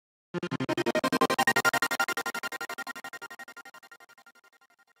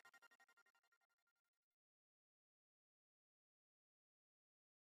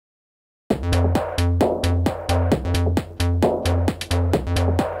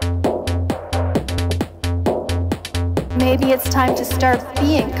Maybe it's time to start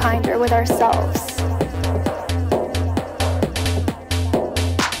being kinder with ourselves.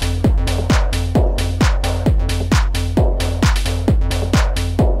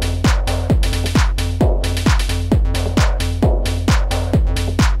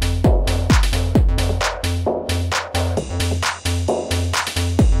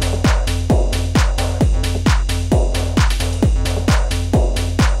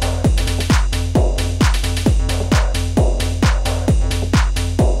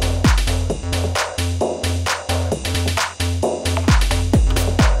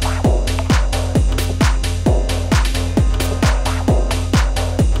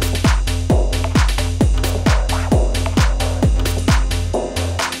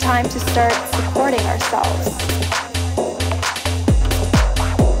 Time to start supporting ourselves.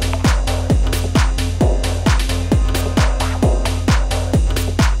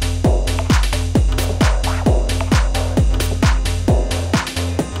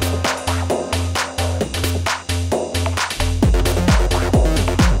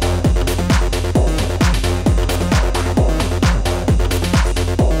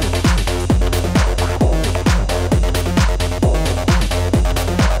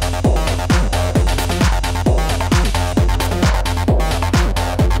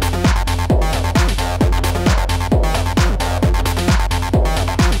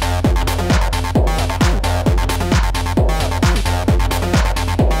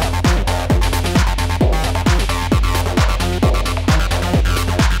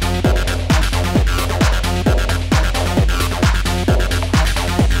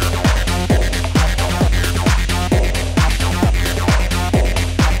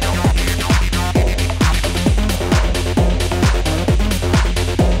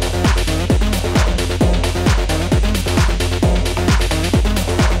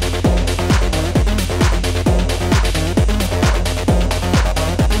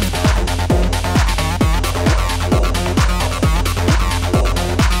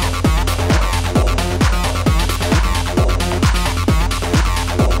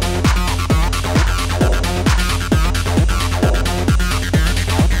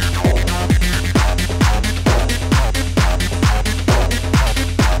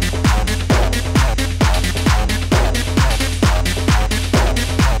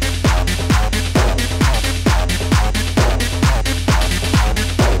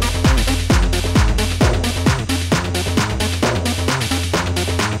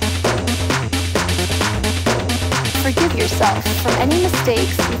 Forgive yourself for any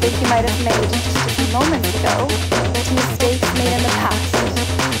mistakes you think you might have made just a few moments ago, to mistakes made in the past.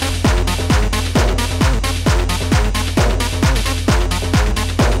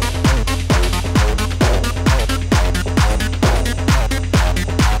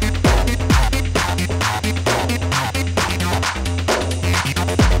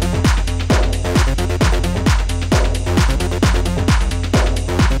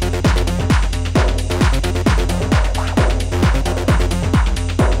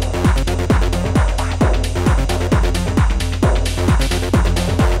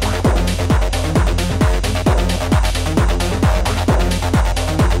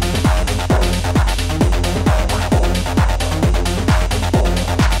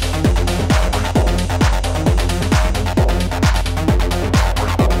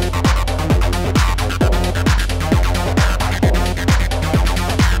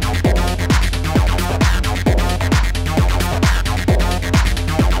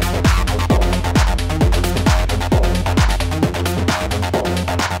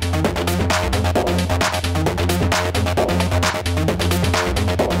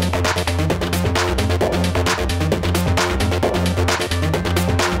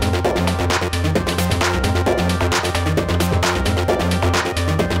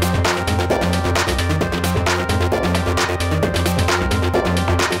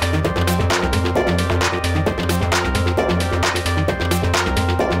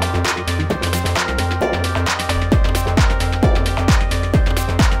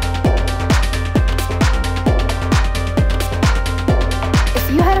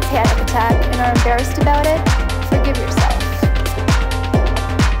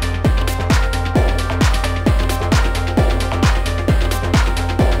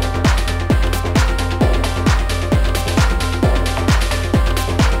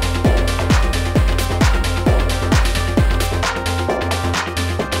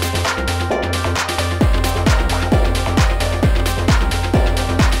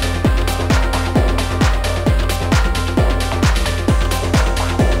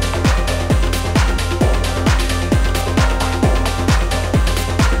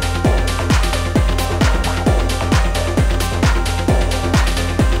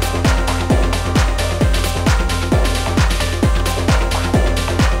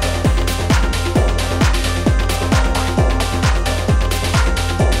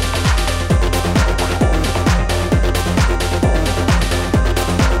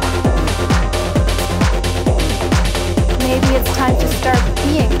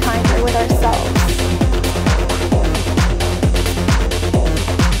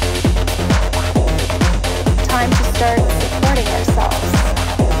 start supporting ourselves.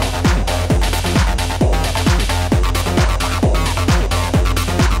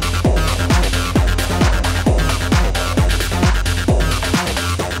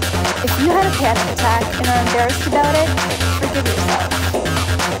 If you had a panic attack and are embarrassed about it, forgive yourself.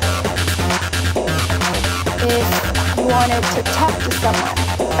 If you wanted to talk to someone,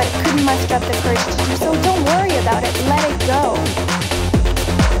 but couldn't muster up the courage to do so, don't worry about it, let it go.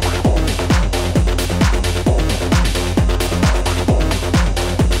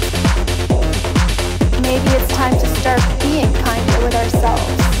 Maybe it's time to start being kinder with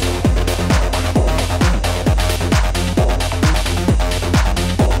ourselves.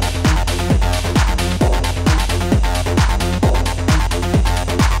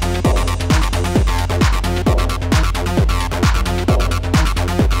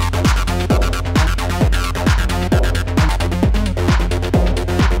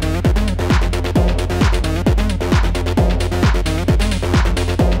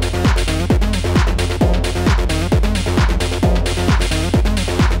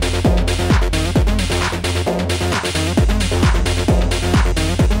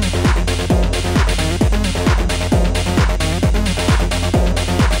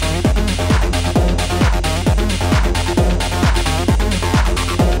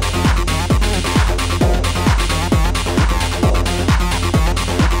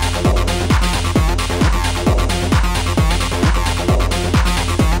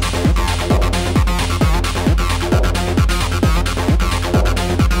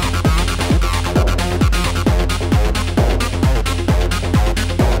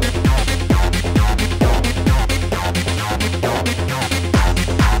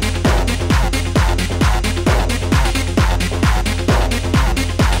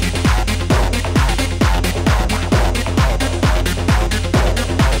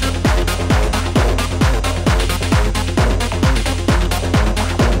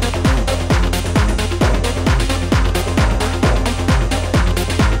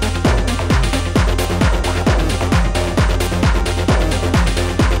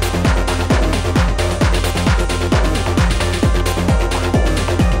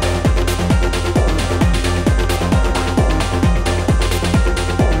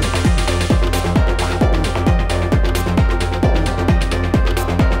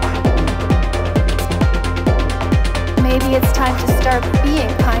 It's time to start being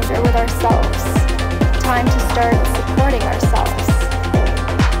kinder with ourselves. Time to start supporting ourselves.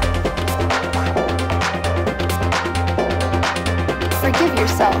 Forgive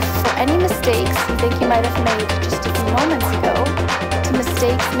yourself for any mistakes you think you might have made just a few moments ago to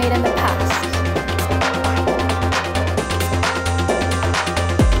mistakes made in the past.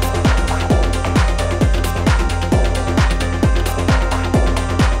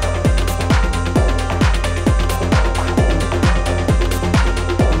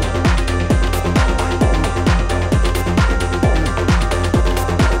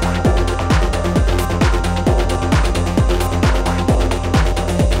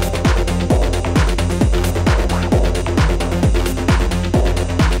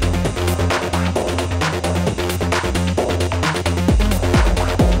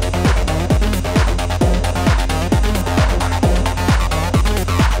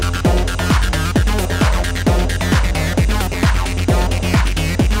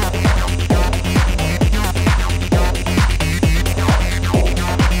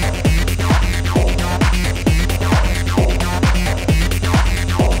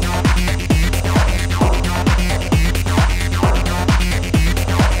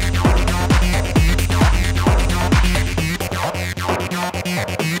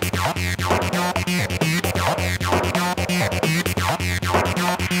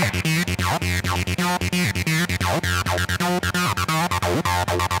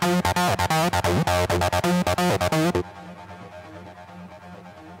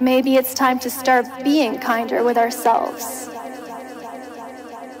 Maybe it's time to start being kinder with ourselves.